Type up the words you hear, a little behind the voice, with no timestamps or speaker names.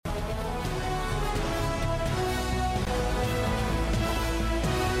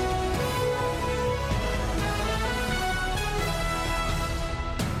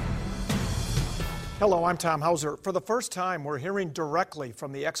Hello, I'm Tom Hauser. For the first time, we're hearing directly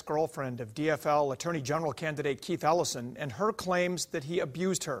from the ex-girlfriend of DFL Attorney General candidate Keith Ellison and her claims that he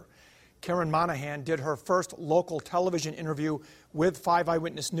abused her. Karen Monahan did her first local television interview with 5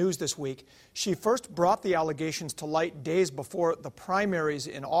 Eyewitness News this week. She first brought the allegations to light days before the primaries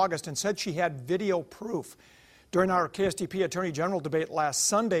in August and said she had video proof. During our KSTP Attorney General debate last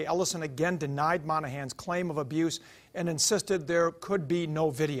Sunday, Ellison again denied Monahan's claim of abuse and insisted there could be no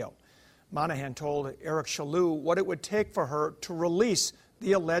video. Monahan told Eric Shalou what it would take for her to release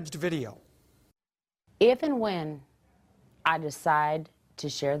the alleged video. If and when I decide to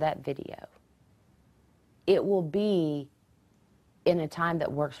share that video, it will be in a time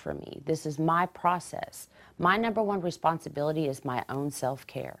that works for me. This is my process. My number one responsibility is my own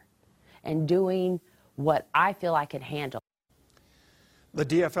self-care and doing what I feel I can handle. The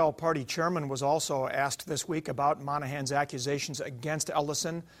DFL party chairman was also asked this week about Monahan's accusations against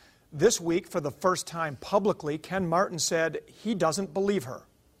Ellison. This week, for the first time publicly, Ken Martin said he doesn't believe her.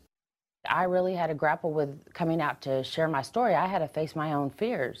 I really had to grapple with coming out to share my story. I had to face my own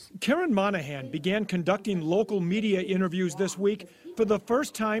fears. Karen Monahan began conducting local media interviews this week for the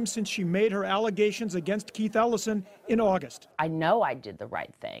first time since she made her allegations against Keith Ellison in August. I know I did the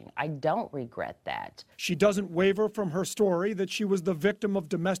right thing. I don't regret that. She doesn't waver from her story that she was the victim of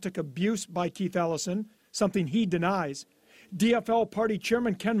domestic abuse by Keith Ellison, something he denies. DFL party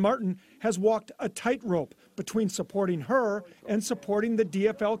chairman Ken Martin has walked a tightrope between supporting her and supporting the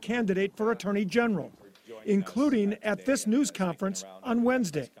DFL candidate for Attorney General, including at this news conference on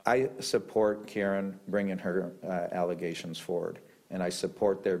Wednesday. I support Karen bringing her allegations forward, and I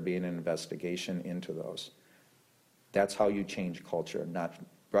support there being an investigation into those. That's how you change culture, not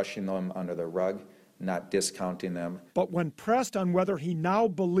brushing them under the rug, not discounting them. But when pressed on whether he now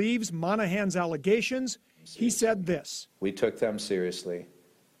believes Monahan's allegations, he said this. We took them seriously.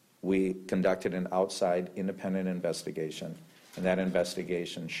 We conducted an outside independent investigation, and that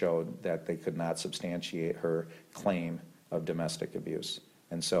investigation showed that they could not substantiate her claim of domestic abuse.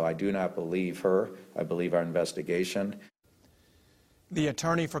 And so I do not believe her. I believe our investigation. The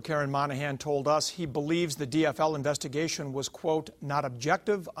attorney for Karen Monahan told us he believes the DFL investigation was, quote, not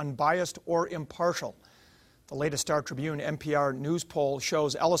objective, unbiased, or impartial. The latest Star Tribune NPR news poll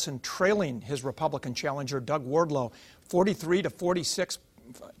shows Ellison trailing his Republican challenger Doug Wardlow 43 to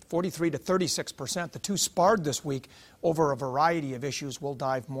 36%. The two sparred this week over a variety of issues. We'll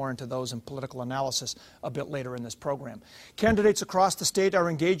dive more into those in political analysis a bit later in this program. Candidates across the state are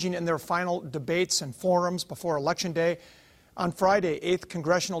engaging in their final debates and forums before Election Day. On Friday, 8th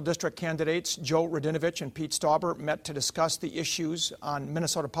Congressional District candidates Joe Radinovich and Pete Stauber met to discuss the issues on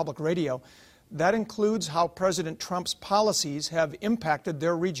Minnesota Public Radio. That includes how President Trump's policies have impacted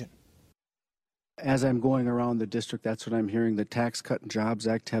their region. As I'm going around the district, that's what I'm hearing. The Tax Cut and Jobs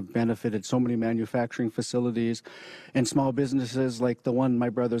Act have benefited so many manufacturing facilities and small businesses like the one my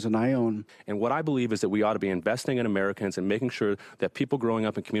brothers and I own. And what I believe is that we ought to be investing in Americans and making sure that people growing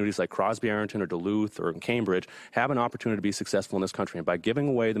up in communities like Crosby, Arrington, or Duluth, or in Cambridge have an opportunity to be successful in this country. And by giving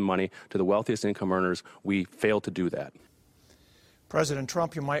away the money to the wealthiest income earners, we fail to do that. President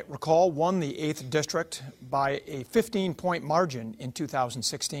Trump, you might recall, won the 8th District by a 15-point margin in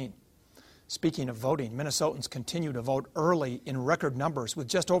 2016. Speaking of voting, Minnesotans continue to vote early in record numbers with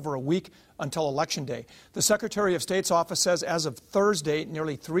just over a week until Election Day. The Secretary of State's office says as of Thursday,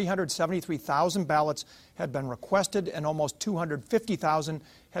 nearly 373,000 ballots had been requested and almost 250,000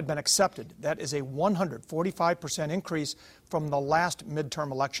 had been accepted. That is a 145% increase from the last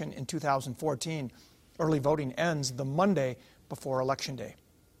midterm election in 2014. Early voting ends the Monday before Election Day.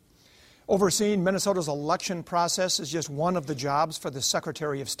 Overseeing Minnesota's election process is just one of the jobs for the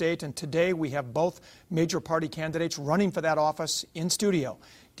Secretary of State, and today we have both major party candidates running for that office in studio.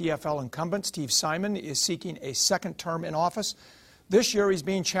 DFL incumbent Steve Simon is seeking a second term in office. This year he's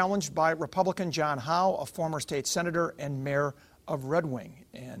being challenged by Republican John Howe, a former state senator and mayor of Red Wing.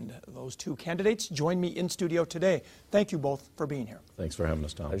 And those two candidates join me in studio today. Thank you both for being here. Thanks for having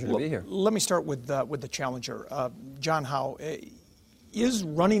us, Tom. Pleasure to be here. Let me start with the challenger. John Howe, is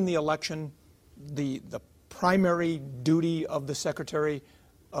running the election the primary duty of the Secretary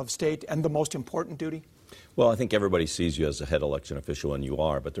of State and the most important duty? Well, I think everybody sees you as a head election official, and you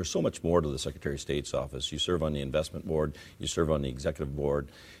are, but there's so much more to the Secretary of State's office. You serve on the investment board, you serve on the executive board,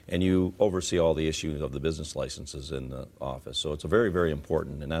 and you oversee all the issues of the business licenses in the office. So it's a very, very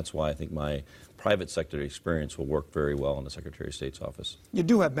important, and that's why I think my private sector experience will work very well in the Secretary of State's office. You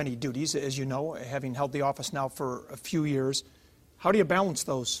do have many duties, as you know, having held the office now for a few years. How do you balance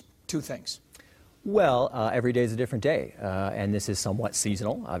those two things? Well, every day is a different day, and this is somewhat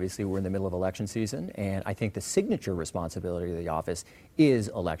seasonal. Obviously, we're in the middle of election season, and I think the signature responsibility of the office is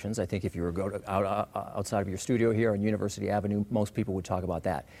elections. I think if you were outside of your studio here on University Avenue, most people would talk about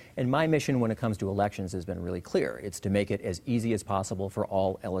that. And my mission when it comes to elections has been really clear. It's to make it as easy as possible for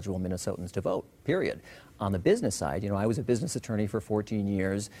all eligible Minnesotans to vote, period. On the business side, I was a business attorney for 14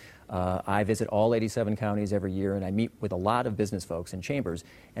 years. I visit all 87 counties every year, and I meet with a lot of business folks in chambers.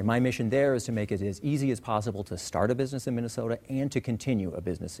 And my mission there is to make it as easy as possible to start a business in Minnesota and to continue a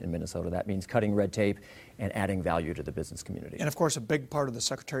business in Minnesota. That means cutting red tape and adding value to the business community. And of course, a big part of the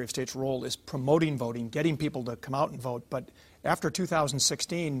Secretary of State's role is promoting voting, getting people to come out and vote. But after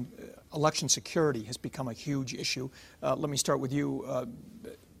 2016, election security has become a huge issue. Let me start with you,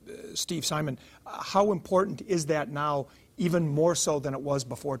 Steve Simon. How important is that now, even more so than it was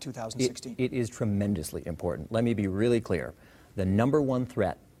before 2016? It is tremendously important. Let me be really clear. The number one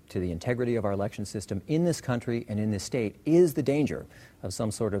threat to the integrity of our election system in this country and in this state is the danger of some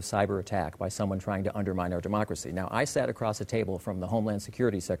sort of cyber attack by someone trying to undermine our democracy. Now, I sat across a table from the Homeland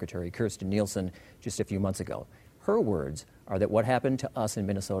Security Secretary, Kirstjen Nielsen, just a few months ago. Her words are that what happened to us in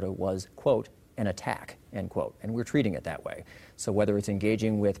Minnesota was, quote, an attack, end quote, and we're treating it that way. So whether it's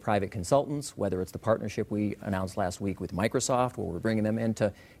engaging with private consultants, whether it's the partnership we announced last week with Microsoft, where we're bringing them in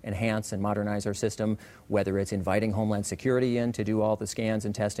to enhance and modernize our system, whether it's inviting Homeland Security in to do all the scans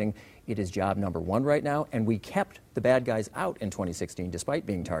and testing, it is job number one right now, and we kept the bad guys out in 2016 despite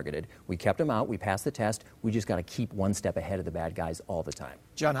being targeted. We kept them out, we passed the test, we just got to keep one step ahead of the bad guys all the time.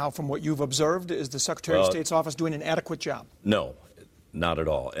 John, how, from what you've observed, is the Secretary of State's office doing an adequate job? No. Not at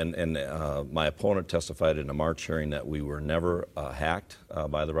all. And my opponent testified in a March hearing that we were never hacked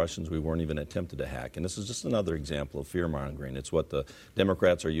by the Russians. We weren't even attempted to hack. And this is just another example of fear-mongering. It's what the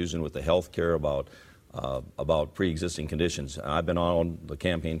Democrats are using with the health care about pre-existing conditions. I've been on the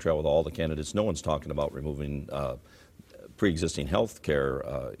campaign trail with all the candidates. No one's talking about removing pre-existing health care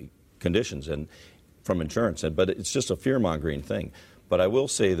conditions and from insurance. But it's just a fear-mongering thing. But I will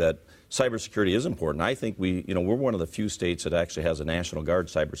say that cybersecurity is important. I think we're one of the few states that actually has a National Guard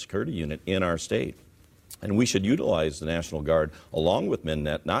cybersecurity unit in our state. And we should utilize the National Guard along with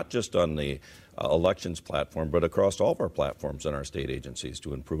MinNet, not just on the elections platform, but across all of our platforms in our state agencies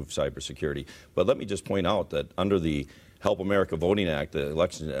to improve cybersecurity. But let me just point out that under the Help America Voting Act, the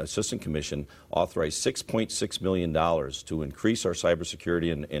Election Assistance Commission authorized $6.6 million to increase our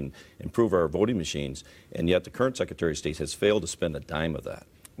cybersecurity and improve our voting machines, and yet the current Secretary of State has failed to spend a dime of that.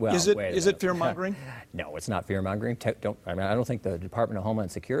 Well, is it fear-mongering? No, it's not fear-mongering. I don't think the Department of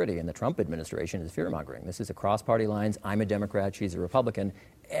Homeland Security and the Trump administration is fear-mongering. This is across party lines. I'm a Democrat. She's a Republican.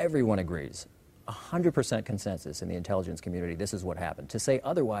 Everyone agrees. 100% consensus in the intelligence community. This is what happened. To say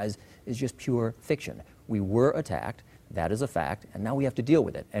otherwise is just pure fiction. We were attacked. That is a fact, and now we have to deal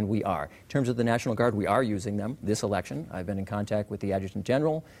with it, and we are. In terms of the National Guard, we are using them this election. I've been in contact with the Adjutant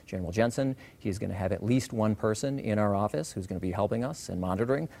General, General Jensen. He's going to have at least one person in our office who's going to be helping us and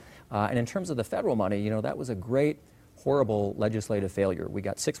monitoring. And in terms of the federal money, that was a great, horrible legislative failure. We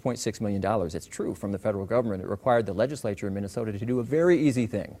got $6.6 million, it's true, from the federal government. It required the legislature in Minnesota to do a very easy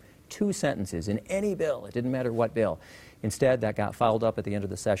thing. 2 sentences in any bill. It didn't matter what bill. Instead, that got fouled up at the end of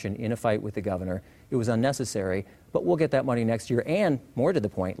the session in a fight with the governor. It was unnecessary, but we'll get that money next year. And more to the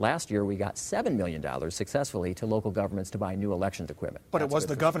point, last year we got $7 million successfully to local governments to buy new elections equipment. But it was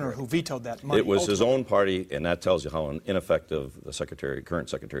the governor who vetoed that money. It was his own party, and that tells you how ineffective the current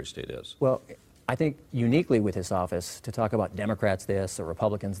Secretary of State is. Well, I think uniquely with this office, to talk about Democrats this or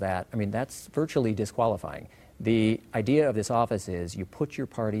Republicans that, that's virtually disqualifying. The idea of this office is you put your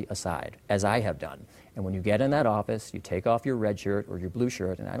party aside, as I have done. And when you get in that office, you take off your red shirt or your blue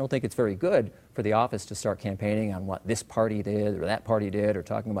shirt, and I don't think it's very good for the office to start campaigning on what this party did or that party did or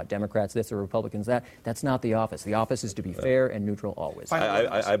talking about Democrats this or Republicans that. That's not the office. The office is to be fair and neutral always.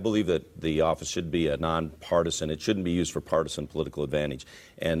 I believe that the office should be a nonpartisan. It shouldn't be used for partisan political advantage.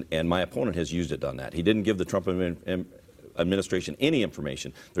 And my opponent has used it on that. He didn't give the Trump administration any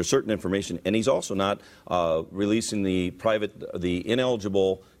information. There's certain information, and he's also not releasing the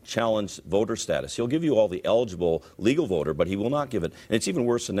ineligible challenged voter status. He'll give you all the eligible legal voter, but he will not give it. And it's even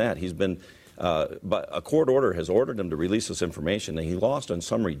worse than that. He's been, but a court order has ordered him to release this information, and he lost on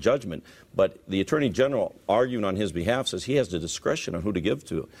summary judgment. But the Attorney General, arguing on his behalf, says he has the discretion on who to give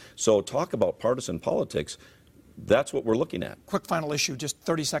to. So talk about partisan politics. That's what we're looking at. Quick final issue, just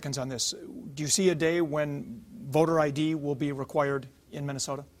 30 seconds on this. Do you see a day when voter ID will be required in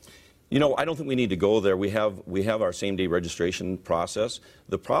Minnesota? I don't think we need to go there. We have our same-day registration process.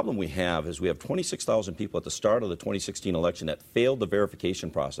 The problem we have is we have 26,000 people at the start of the 2016 election that failed the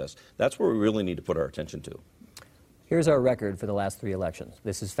verification process. That's where we really need to put our attention to. Here's our record for the last 3 elections.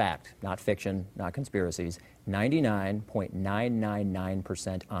 This is fact, not fiction, not conspiracies.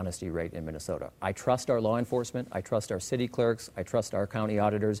 99.999% honesty rate in Minnesota. I trust our law enforcement. I trust our city clerks. I trust our county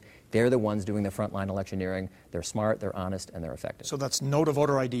auditors. They're the ones doing the frontline electioneering. They're smart, they're honest, and they're effective. So that's no to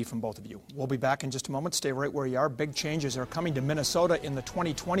voter ID from both of you. We'll be back in just a moment. Stay right where you are. Big changes are coming to Minnesota in the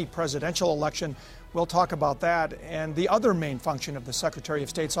 2020 presidential election. We'll talk about that and the other main function of the Secretary of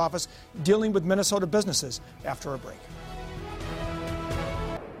State's office, dealing with Minnesota businesses, after a break.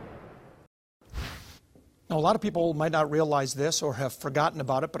 Now, a lot of people might not realize this or have forgotten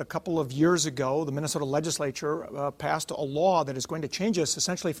about it, but a couple of years ago, the Minnesota legislature passed a law that is going to change us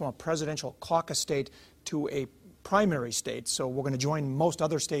essentially from a presidential caucus state to a primary state. So we're going to join most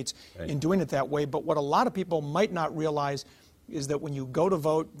other states in doing it that way. But what a lot of people might not realize is that when you go to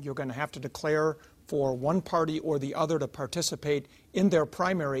vote, you're going to have to declare for one party or the other to participate in their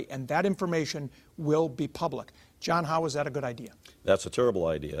primary, and that information will be public. John, how is that a good idea? That's a terrible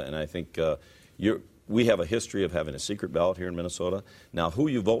idea, and I think we have a history of having a secret ballot here in Minnesota. Now, who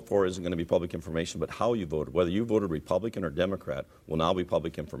you vote for isn't going to be public information, but how you voted, whether you voted Republican or Democrat, will now be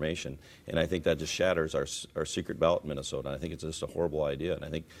public information. And I think that just shatters our secret ballot in Minnesota. I think it's just a horrible idea, and I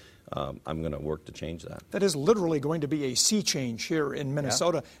think I'm going to work to change that. That is literally going to be a sea change here in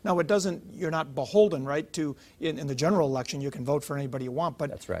Minnesota. Yeah. Now, you're not beholden, right, to, in the general election, you can vote for anybody you want,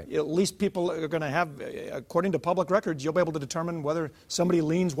 but that's right. At least people are going to have, according to public records, you'll be able to determine whether somebody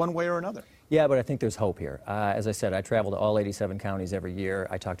leans one way or another. Yeah, but I think there's hope here. As I said, I travel to all 87 counties every year.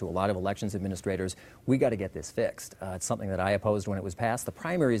 I talk to a lot of elections administrators. We got to get this fixed. It's something that I opposed when it was passed. The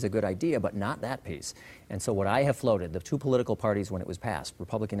primary is a good idea, but not that piece. And so what I have floated, the 2 political parties when it was passed,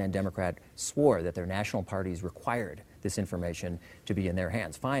 Republican and Democrat, swore that their national parties required this information to be in their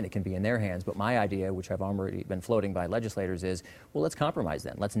hands. Fine, it can be in their hands, but my idea, which I've already been floating by legislators, is, well, let's compromise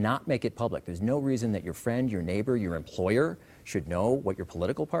then. Let's not make it public. There's no reason that your friend, your neighbor, your employer should know what your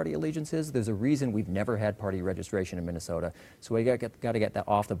political party allegiance is. There's a reason we've never had party registration in Minnesota. So we got to get that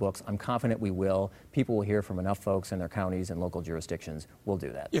off the books. I'm confident we will. People will hear from enough folks in their counties and local jurisdictions. We'll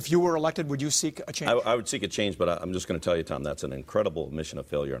do that. If you were elected, would you seek a change? I would seek a change, but I'm just going to tell you, Tom, that's an incredible mission of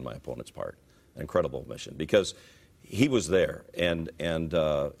failure on my opponent's part. An incredible mission, because he was there, and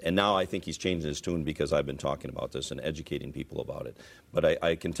now I think he's changing his tune because I've been talking about this and educating people about it. But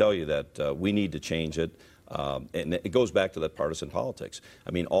I can tell you that we need to change it. And it goes back to that partisan politics.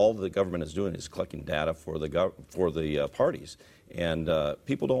 I mean, all the government is doing is collecting data for the parties, and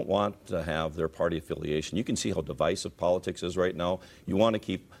people don't want to have their party affiliation. You can see how divisive politics is right now. You want to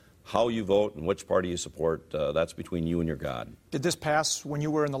keep how you vote and which party you support. That's between you and your God. Did this pass when you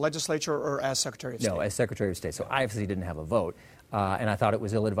were in the legislature or as Secretary of State? No, as Secretary of State. So I obviously didn't have a vote. And I thought it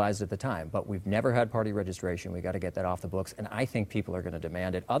was ill-advised at the time. But we've never had party registration. We've got to get that off the books. And I think people are going to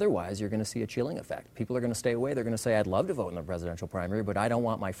demand it. Otherwise, you're going to see a chilling effect. People are going to stay away. They're going to say, I'd love to vote in the presidential primary, but I don't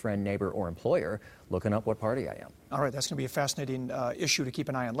want my friend, neighbor, or employer looking up what party I am. All right, that's going to be a fascinating issue to keep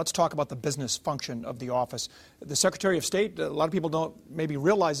an eye on. Let's talk about the business function of the office. The Secretary of State, a lot of people don't maybe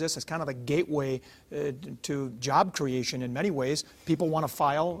realize this, is kind of a gateway to job creation in many ways. People want to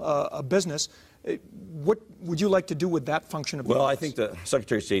file a business. What would you like to do with that function of the office? Well, I think the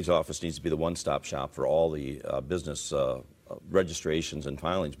Secretary of State's office needs to be the one-stop shop for all the business registrations and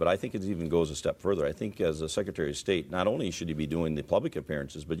filings, but I think it even goes a step further. I think as a Secretary of State, not only should you be doing the public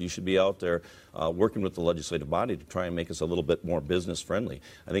appearances, but you should be out there working with the legislative body to try and make us a little bit more business-friendly.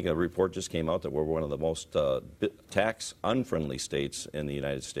 I think a report just came out that we're one of the most tax-unfriendly states in the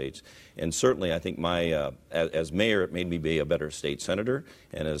United States, and certainly I think as mayor, it made me be a better state senator,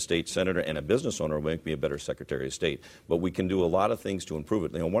 and as a state senator and a business owner, it will make me a better Secretary of State. But we can do a lot of things to improve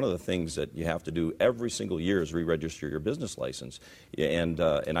it. You know, one of the things that you have to do every single year is re-register your business license, and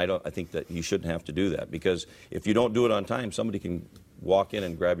I think that you shouldn't have to do that, because if you don't do it on time, somebody can walk in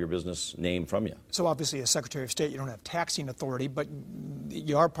and grab your business name from you. So obviously, as Secretary of State, you don't have taxing authority, but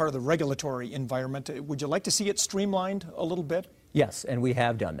you are part of the regulatory environment. Would you like to see it streamlined a little bit? Yes, and we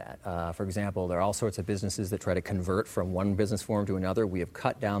have done that. For example, there are all sorts of businesses that try to convert from one business form to another. We have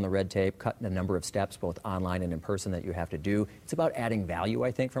cut down the red tape, cut the number of steps, both online and in person, that you have to do. It's about adding value,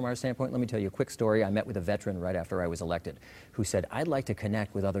 I think, from our standpoint. Let me tell you a quick story. I met with a veteran right after I was elected who said, I'd like to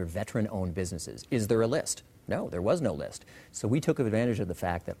connect with other veteran-owned businesses. Is there a list? No, there was no list. So we took advantage of the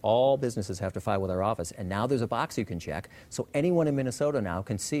fact that all businesses have to file with our office, and now there's a box you can check. So anyone in Minnesota now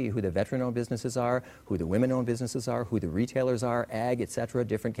can see who the veteran-owned businesses are, who the women-owned businesses are, who the retailers are, ag, etc.,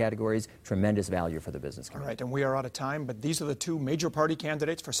 different categories. Tremendous value for the business community. All right, and we are out of time, but these are the two major party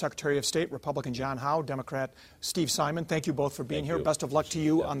candidates for Secretary of State, Republican John Howe, Democrat Steve Simon. Thank you both for being here. Best of luck to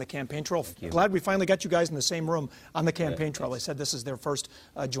you on the campaign trail. Glad we finally got you guys in the same room on the campaign trail. They said this is their first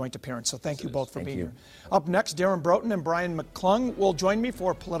joint appearance, so thank you both for being here. Up next, Darren Broughton and Brian McClung will join me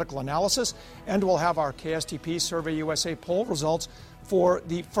for political analysis, and we'll have our KSTP Survey USA poll results for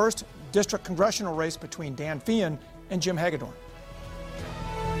the 1st District congressional race between Dan Feehan and Jim Hagedorn.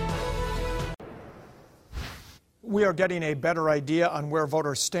 We are getting a better idea on where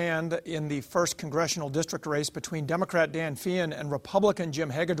voters stand in the 1st congressional district race between Democrat Dan Feehan and Republican Jim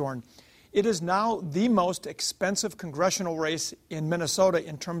Hagedorn. It is now the most expensive congressional race in Minnesota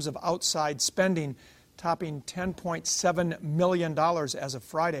in terms of outside spending, topping $10.7 million as of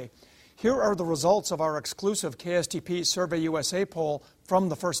Friday. Here are the results of our exclusive KSTP Survey USA poll from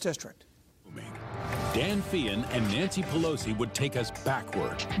the 1st District. Dan Feehan and Nancy Pelosi would take us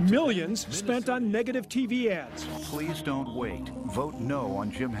backward. Millions spent on negative TV ads. Please don't wait. Vote no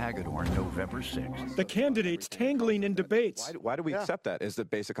on Jim Hagedorn November 6th. The candidates tangling in debates. Why do we accept that as the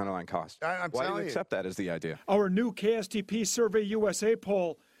basic underlying cost? Why do we accept that as the idea? Our new KSTP Survey USA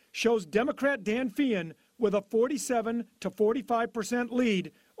poll shows Democrat Dan Feehan with a 47 to 45%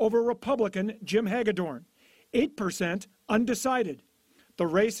 lead over Republican Jim Hagedorn, 8% undecided. The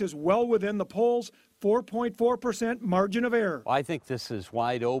race is well within the poll's 4.4% margin of error. I think this is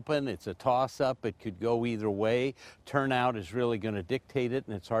wide open. It's a toss-up. It could go either way. Turnout is really going to dictate it,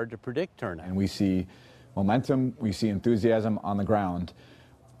 and it's hard to predict turnout. And we see momentum, we see enthusiasm on the ground,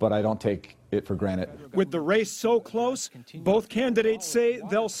 but I don't take it for granted. With the race so close, both candidates say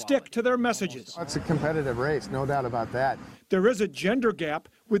they'll stick to their messages. It's a competitive race, no doubt about that. There is a gender gap,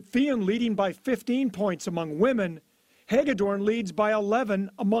 with Feehan leading by 15 points among women. Hagedorn leads by 11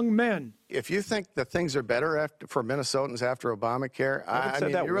 among men. If you think that things are better for Minnesotans after Obamacare, I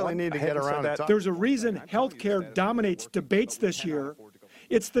mean, you really need to get around and talk. There's a reason health care dominates debates this year.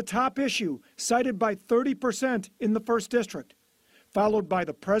 It's the top issue, cited by 30% in the 1st District, followed by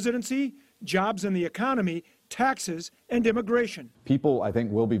the presidency, jobs and the economy, taxes, and immigration. People, I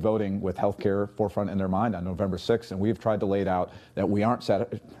think, will be voting with health care forefront in their mind on November 6th, and we've tried to lay it out that we aren't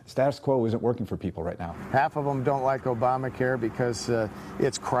status quo isn't working for people right now. Half of them don't like Obamacare because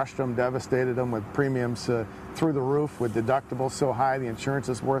it's crushed them, devastated them with premiums through the roof, with deductibles so high the insurance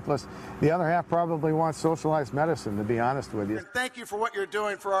is worthless. The other half probably wants socialized medicine, to be honest with you. And thank you for what you're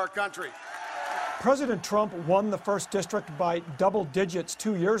doing for our country. President Trump won the 1st District by double digits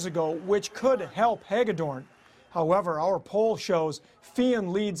 2 years ago, which could help Hagedorn. However, our poll shows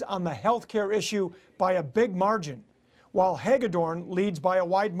Feehan leads on the health care issue by a big margin, while Hagedorn leads by a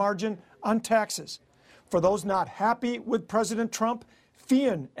wide margin on taxes. For those not happy with President Trump,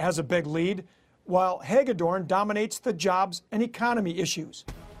 Feehan has a big lead, while Hagedorn dominates the jobs and economy issues.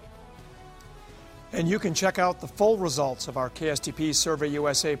 And you can check out the full results of our KSTP Survey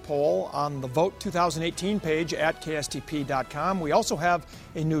USA poll on the Vote 2018 page at KSTP.com. We also have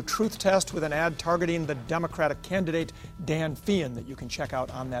a new truth test with an ad targeting the Democratic candidate Dan Feehan that you can check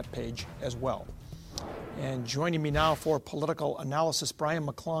out on that page as well. And joining me now for political analysis, Brian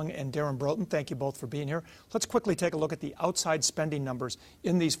McClung and Darren Broughton. Thank you both for being here. Let's quickly take a look at the outside spending numbers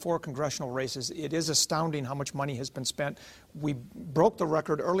in these 4 congressional races. It is astounding how much money has been spent. We broke the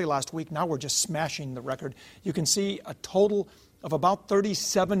record early last week. Now we're just smashing the record. You can see a total of about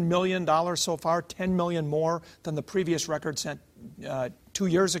 $37 million so far, $10 million more than the previous record set 2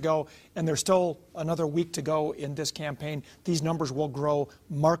 years ago, and there's still another week to go in this campaign. These numbers will grow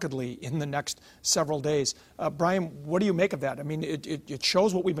markedly in the next several days. Brian, what do you make of that? I mean, it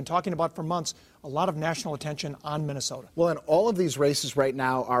shows what we've been talking about for months, a lot of national attention on Minnesota. Well, and all of these races right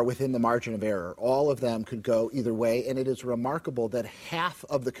now are within the margin of error. All of them could go either way, and it is remarkable that half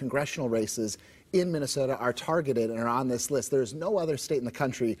of the congressional races in Minnesota are targeted and are on this list. There is no other state in the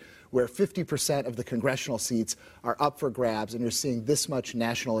country where 50% of the congressional seats are up for grabs, and you're seeing this much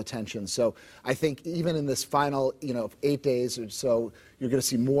national attention. So I think even in this final, 8 days or so, you're going to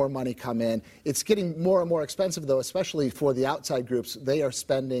see more money come in. It's getting more and more expensive, though, especially for the outside groups. They are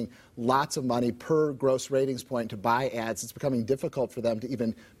spending lots of money per gross ratings point to buy ads. It's becoming difficult for them to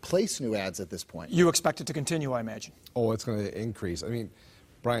even place new ads at this point. You expect it to continue, I imagine. Oh, it's going to increase. I mean,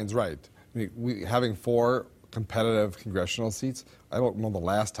 Brian's right. I mean, having 4 competitive congressional seats, I don't know the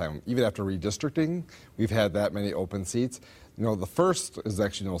last time, even after redistricting, we've had that many open seats. The first is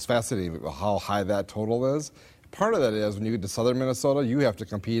actually the most fascinating, how high that total is. Part of that is when you get to southern Minnesota, you have to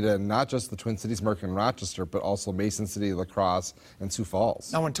compete in not just the Twin Cities, Market, and Rochester, but also Mason City, La Crosse, and Sioux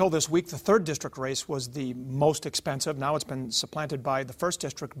Falls. Now, until this week, the 3rd District race was the most expensive. Now it's been supplanted by the 1st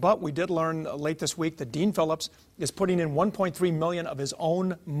District. But we did learn late this week that Dean Phillips is putting in $1.3 million of his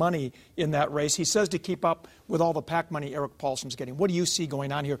own money in that race. He says to keep up with all the PAC money Eric Paulson's getting. What do you see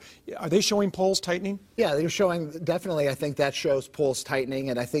going on here? Are they showing polls tightening? Yeah, they're showing, definitely, I think that shows polls tightening.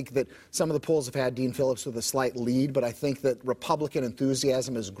 And I think that some of the polls have had Dean Phillips with a slight lead, but I think that Republican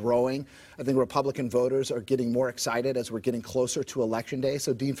enthusiasm is growing. I think Republican voters are getting more excited as we're getting closer to Election Day.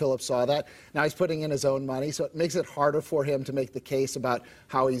 So Dean Phillips saw that. Now he's putting in his own money, so it makes it harder for him to make the case about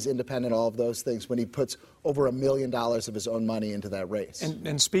how he's independent, all of those things, when he puts over $1 million of his own money into that race.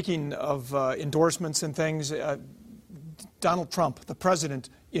 And speaking of endorsements and things, Donald Trump, the president,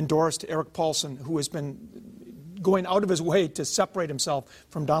 endorsed Eric Paulson, who has been going out of his way to separate himself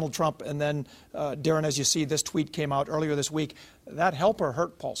from Donald Trump. And then, Darren, as you see, this tweet came out earlier this week. That help or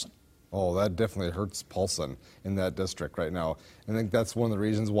hurt Paulson? Oh, that definitely hurts Paulson in that district right now. I think that's one of the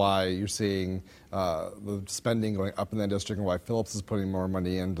reasons why you're seeing the spending going up in that district and why Phillips is putting more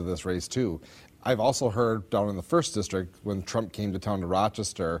money into this race, too. I've also heard down in the 1st district, when Trump came to town to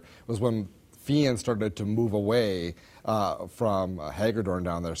Rochester, was when Feehan started to move away from Hagedorn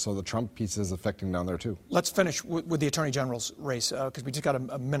down there. So the Trump piece is affecting down there, too. Let's finish with the Attorney General's race, because we just got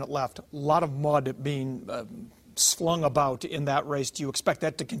a minute left. A lot of mud being slung about in that race. Do you expect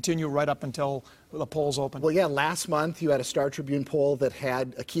that to continue right up until the polls open? Well, yeah, last month you had a Star Tribune poll that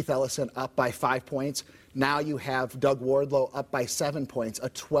had Keith Ellison up by 5 points. Now you have Doug Wardlow up by 7 points, a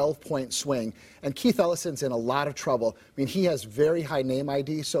 12-point swing. And Keith Ellison's in a lot of trouble. I mean, he has very high name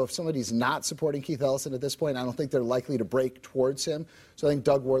ID, so if somebody's not supporting Keith Ellison at this point, I don't think they're likely to break towards him. So I think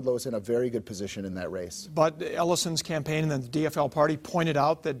Doug Wardlow is in a very good position in that race. But Ellison's campaign and the DFL party pointed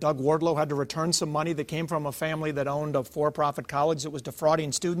out that Doug Wardlow had to return some money that came from a family that owned a for-profit college that was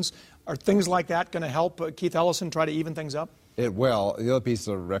defrauding students. Are things like that going to help Keith Ellison try to even things up? It will. The other piece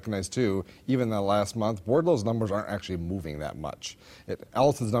to recognize, too, even the last month, Wardlow's numbers aren't actually moving that much.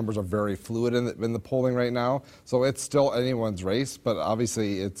 Ellison's numbers are very fluid in the polling right now, so it's still anyone's race, but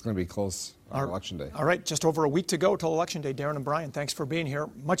obviously it's going to be close on Election Day. All right, just over a week to go till Election Day. Darren and Brian, thanks for being here.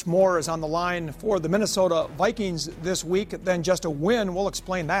 Much more is on the line for the Minnesota Vikings this week than just a win. We'll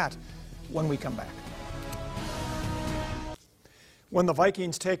explain that when we come back. When the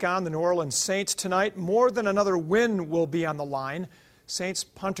Vikings take on the New Orleans Saints tonight, more than another win will be on the line. Saints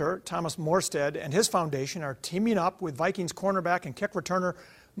punter Thomas Morstead and his foundation are teaming up with Vikings cornerback and kick returner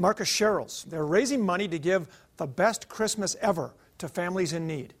Marcus Sherrills. They're raising money to give the best Christmas ever to families in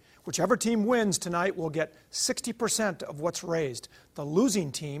need. Whichever team wins tonight will get 60% of what's raised. The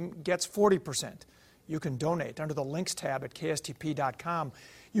losing team gets 40%. You can donate under the links tab at KSTP.com.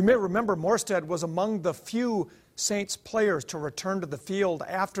 You may remember Morstead was among the few Saints players to return to the field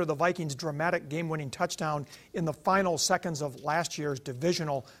after the Vikings' dramatic game-winning touchdown in the final seconds of last year's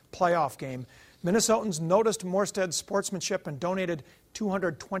divisional playoff game. Minnesotans noticed Morstead's sportsmanship and donated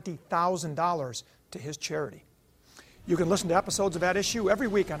 $220,000 to his charity. You can listen to episodes of At Issue every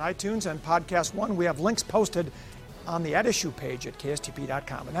week on iTunes and Podcast One. We have links posted on the At Issue page at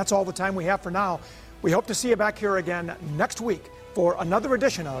KSTP.com. And that's all the time we have for now. We hope to see you back here again next week for another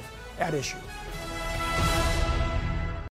edition of At Issue.